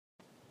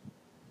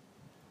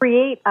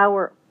create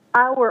our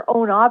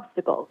own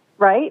obstacles,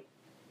 right?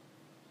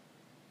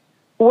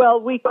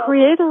 Well, we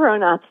create our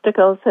own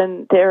obstacles,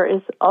 and there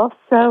is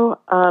also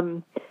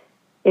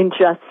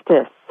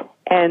injustice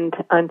and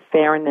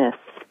unfairness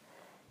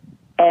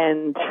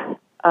and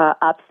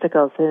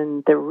obstacles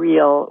in the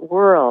real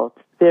world.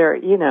 There,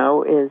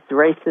 is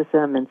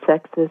racism and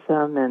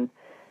sexism and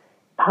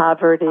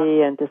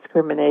poverty and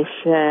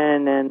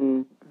discrimination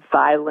and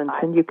violence,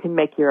 and you can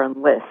make your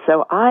own list.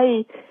 So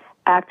I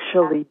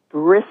actually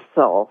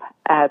bristle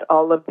at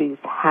all of these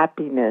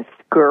happiness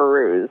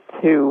gurus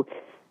who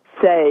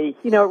say,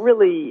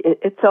 really,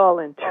 it's all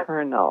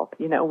internal.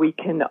 We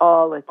can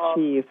all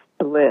achieve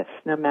bliss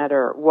no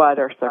matter what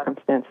our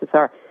circumstances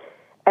are.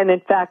 And in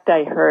fact,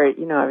 I heard,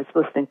 I was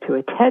listening to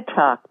a TED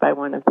Talk by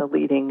one of the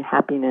leading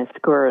happiness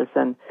gurus,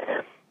 and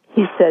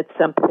he said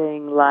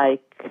something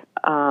like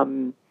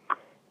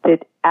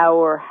that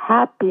our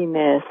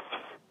happiness,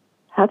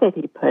 how did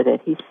he put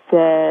it? He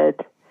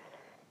said,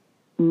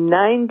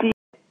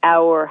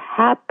 our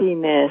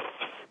happiness,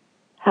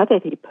 how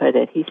did he put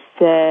it? He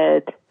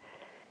said,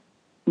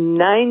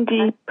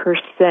 90%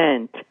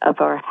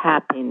 of our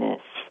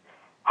happiness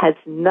has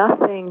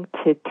nothing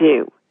to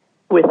do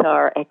with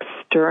our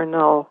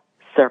external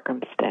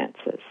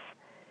circumstances.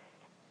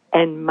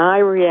 And my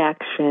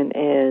reaction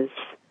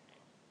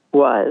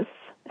was,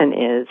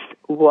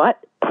 what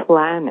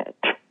planet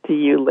do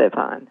you live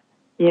on?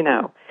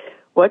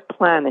 What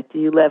planet do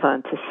you live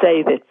on to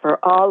say that for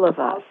all of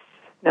us,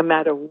 no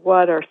matter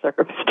what our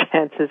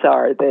circumstances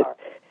are,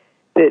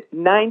 that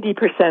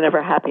 90% of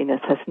our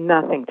happiness has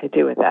nothing to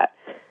do with that.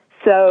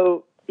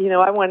 So,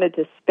 I want to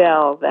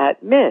dispel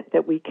that myth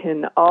that we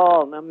can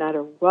all, no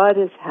matter what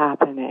is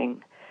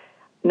happening,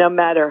 no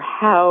matter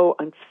how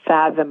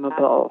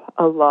unfathomable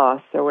a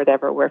loss or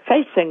whatever we're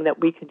facing, that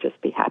we can just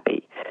be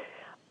happy.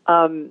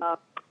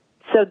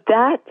 So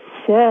that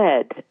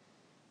said,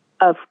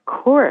 of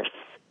course,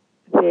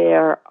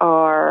 there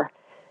are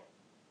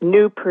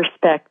new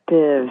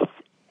perspectives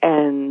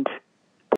and